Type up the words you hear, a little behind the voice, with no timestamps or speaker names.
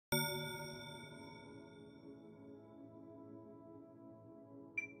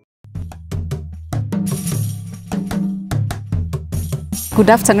Good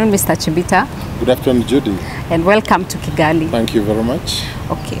afternoon, Mr. Chibita. Good afternoon, Judie. And welcome to Kigali. Thank you very much.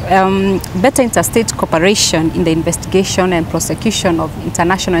 Okay. Better interstate cooperation in the investigation and prosecution of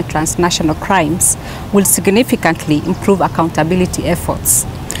international and transnational crimes will significantly improve accountability efforts.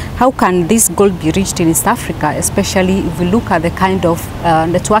 How can this goal be reached in East Africa, especially if we look at the kind of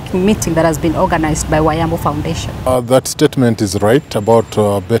networking meeting that has been organized by Wayamo Foundation? That statement is right about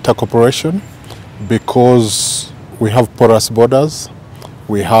better cooperation, because we have porous borders.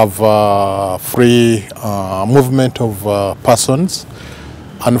 We have free movement of persons.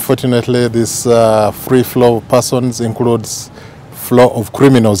 Unfortunately, this free flow of persons includes flow of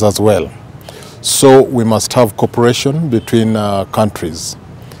criminals as well. So we must have cooperation between countries.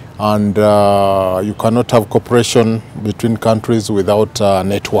 And you cannot have cooperation between countries without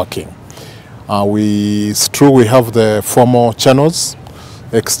networking. It's true we have the formal channels,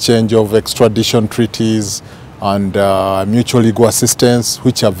 exchange of extradition treaties, and mutual legal assistance,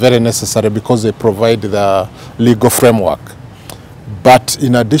 which are very necessary because they provide the legal framework. But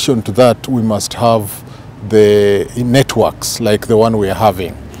in addition to that, we must have the networks like the one we are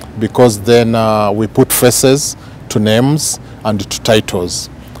having, because then we put faces to names and to titles,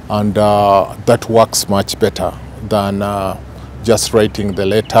 and that works much better than just writing the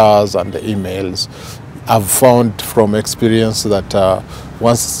letters and the emails. I've found from experience that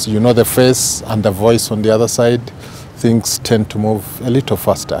once you know the face and the voice on the other side, things tend to move a little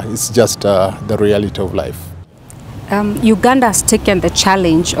faster. It's just the reality of life. Uganda has taken the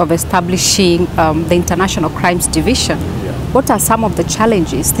challenge of establishing the International Crimes Division. Yeah. What are some of the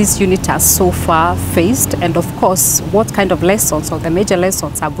challenges this unit has so far faced? And of course, what kind of lessons or the major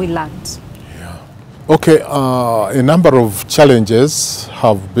lessons have we learned? Okay, a number of challenges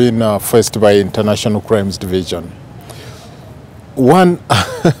have been faced by International Crimes Division. One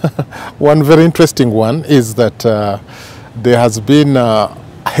very interesting one is that there has been a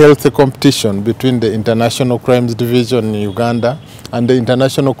healthy competition between the International Crimes Division in Uganda and the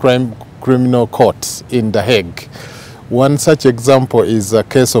International Criminal Court in The Hague. One such example is a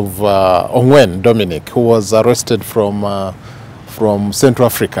case of Ongwen, Dominic, who was arrested from Central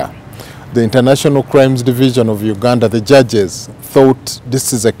Africa. The International Crimes Division of Uganda, the judges, thought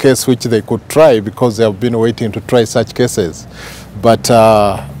this is a case which they could try because they have been waiting to try such cases. But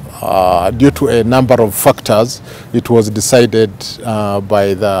due to a number of factors, it was decided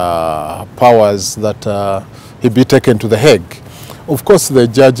by the powers that he be taken to The Hague. Of course, the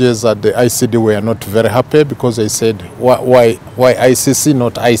judges at the ICD were not very happy because they said, why ICC,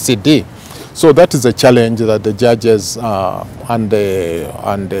 not ICD? So that is a challenge that the judges and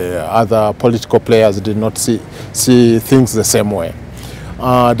the other political players did not see things the same way.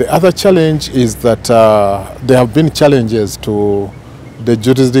 The other challenge is that there have been challenges to the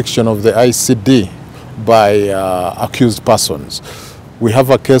jurisdiction of the ICD by accused persons. We have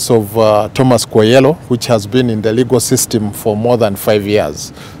a case of Thomas Kwoyelo, which has been in the legal system for more than 5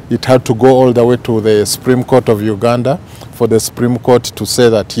 years. It had to go all the way to the Supreme Court of Uganda for the Supreme Court to say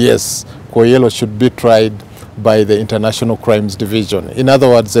that yes, Kwoyelo should be tried by the International Crimes Division. In other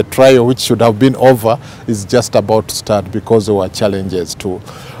words, the trial which should have been over is just about to start because there were challenges too.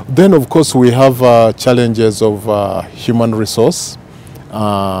 Then of course we have challenges of human resource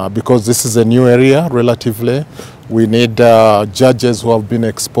because this is a new area relatively. We need judges who have been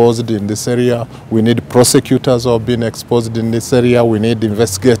exposed in this area. We need prosecutors who have been exposed in this area. We need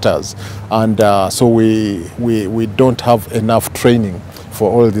investigators. And so we don't have enough training for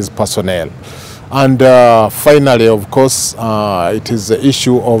all these personnel. And finally, of course, it is the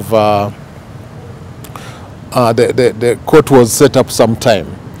issue of the court was set up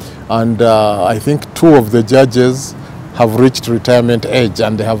sometime. And I think 2 of the judges have reached retirement age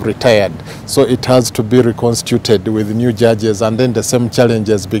and they have retired. So it has to be reconstituted with new judges, and then the same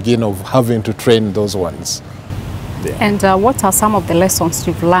challenges begin of having to train those ones. Yeah. And what are some of the lessons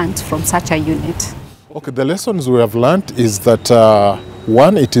you've learned from such a unit? Okay, the lessons we have learned is that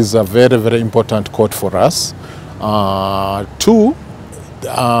one, it is a very, very important court for us. 2,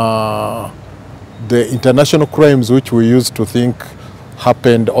 the international crimes which we used to think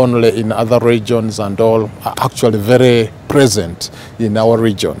happened only in other regions and all are actually very present in our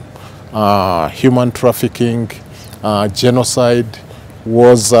region. Human trafficking, genocide,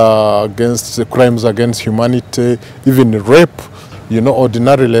 wars against crimes against humanity, even rape. You know,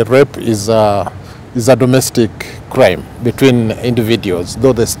 ordinarily rape is a domestic crime between individuals,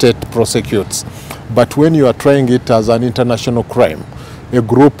 though the state prosecutes. But when you are trying it as an international crime, a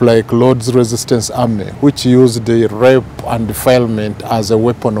group like Lord's Resistance Army, which used the rape and defilement as a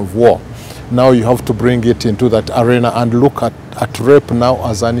weapon of war, now you have to bring it into that arena and look at at rape now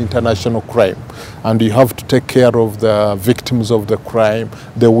as an international crime, and you have to take care of the victims of the crime,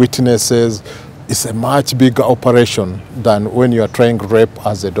 the witnesses. It's a much bigger operation than when you are trying rape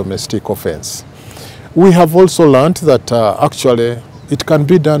as a domestic offense. We have also learned that actually it can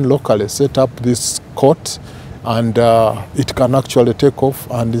be done locally. Set up this court and it can actually take off,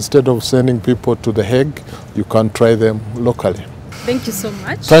 and instead of sending people to the Hague, you can try them locally. Thank you so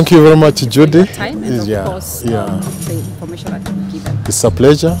much. Thank you very much, Judie. Time and of course, the information that you've given. It's a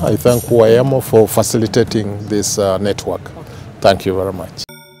pleasure. I thank Wayamo for facilitating this network. Okay. Thank you very much.